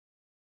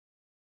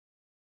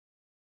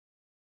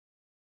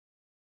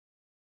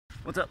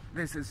What's up?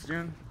 This is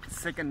June.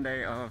 Second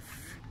day of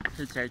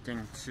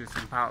hitchhiking to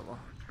São Paulo.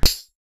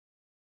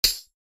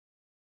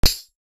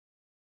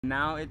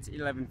 Now it's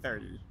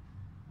 11:30.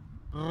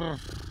 Ugh,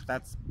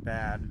 that's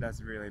bad.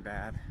 That's really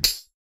bad.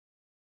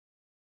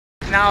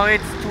 Now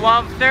it's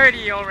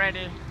 12:30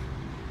 already.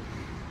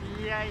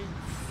 Yikes.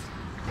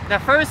 The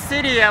first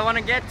city I want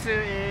to get to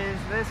is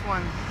this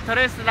one.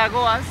 Tres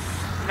Lagoas.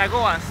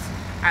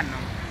 I don't know.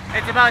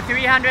 It's about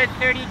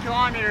 330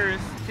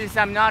 kilometers. Since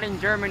I'm not in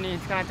Germany,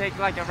 it's gonna take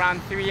like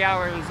around 3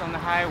 hours on the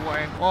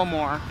highway or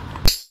more.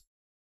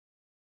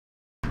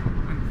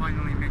 I'm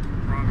finally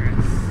making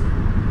progress.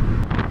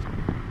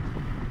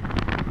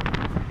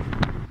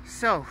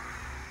 So,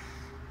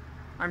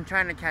 I'm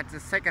trying to catch the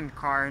second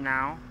car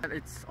now.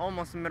 It's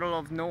almost middle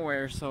of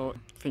nowhere, so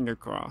finger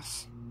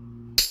crossed.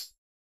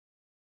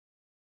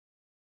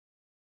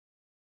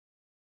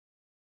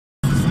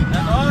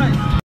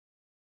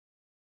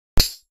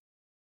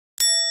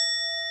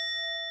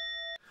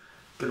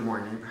 Good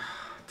morning.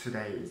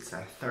 Today is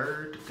the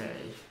third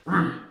day.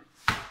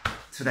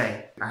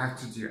 Today, I have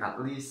to do at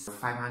least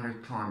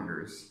 500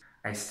 kilometers.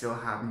 I still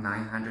have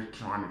 900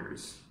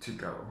 kilometers to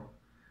go.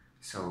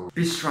 So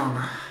be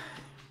strong,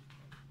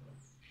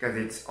 because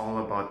it's all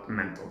about the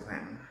mental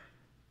thing.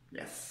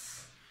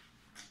 Yes.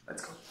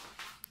 Let's go.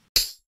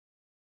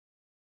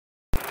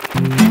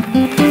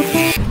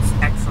 It's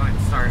excellent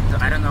start.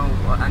 I don't know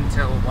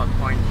until what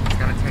point it's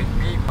gonna take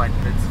me, but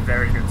it's a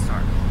very good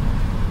start.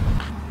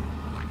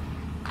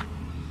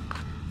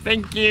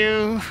 Thank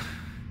you.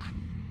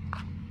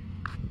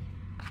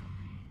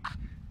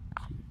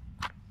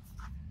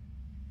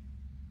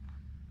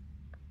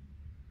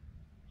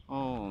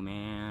 Oh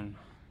man.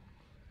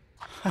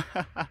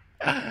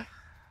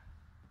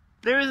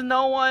 There is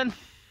no one,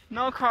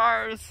 no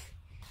cars.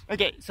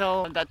 Okay,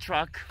 so that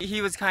truck,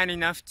 he was kind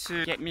enough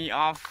to get me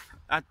off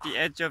at the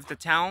edge of the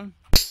town.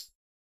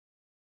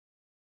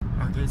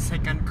 Okay,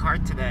 second car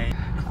today.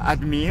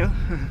 Admir.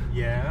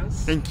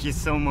 Yes. Thank you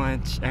so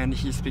much, and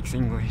he speaks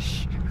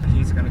English.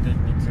 He's gonna take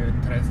me to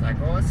Tres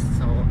Lagoas,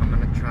 so I'm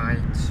gonna try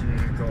to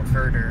go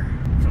further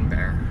from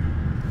there.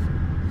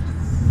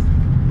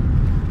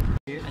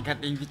 I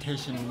got the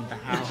invitation in the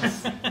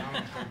house.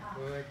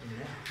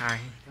 Hi.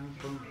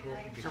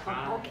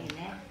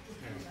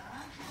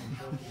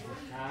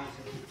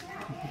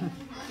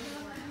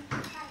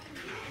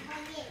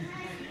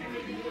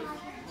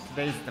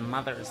 Today's the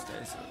Mother's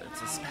Day, so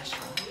it's a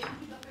special.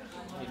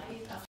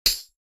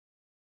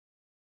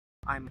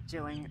 I'm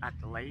chilling at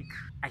the lake.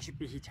 I should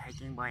be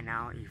hitchhiking by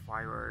now if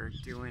I were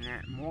doing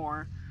it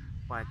more,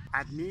 but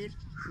Admir,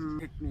 who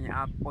picked me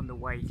up on the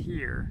way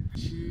here,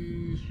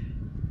 he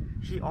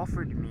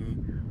offered me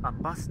a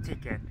bus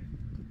ticket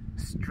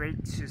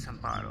straight to São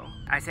Paulo.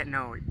 I said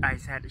no. I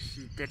said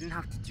he didn't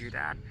have to do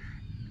that,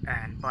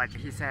 but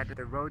he said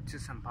the road to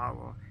São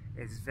Paulo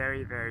is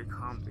very, very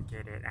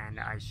complicated and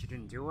I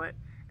shouldn't do it,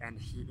 and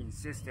he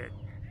insisted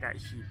that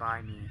he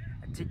buy me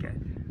a ticket.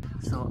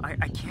 So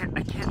I can't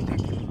thank him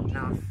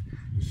enough.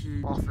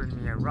 He offered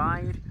me a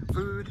ride,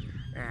 food,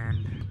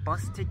 and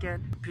bus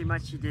ticket. Pretty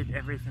much he did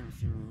everything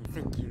for me.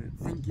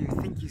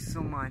 Thank you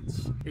so much.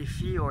 If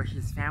he or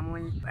his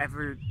family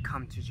ever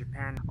come to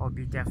Japan, I'll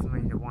be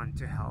definitely the one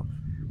to help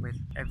with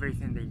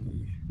everything they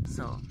need.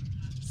 So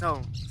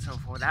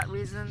for that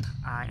reason,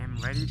 I am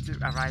ready to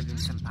arrive in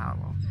São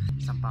Paulo.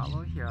 São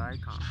Paulo, here I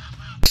come.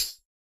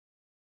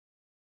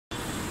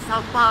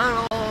 São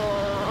Paulo!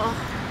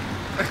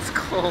 It's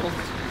cold.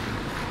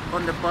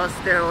 On the bus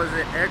there was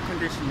air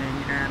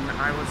conditioning and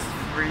I was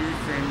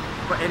freezing.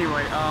 But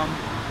anyway,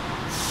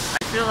 I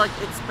feel like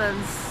it's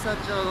been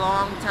such a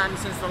long time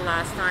since the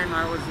last time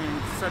I was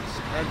in such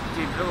a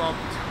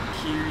developed,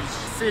 huge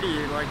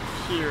city like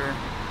here.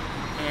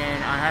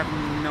 And I have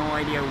no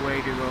idea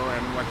where to go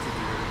and what to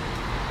do.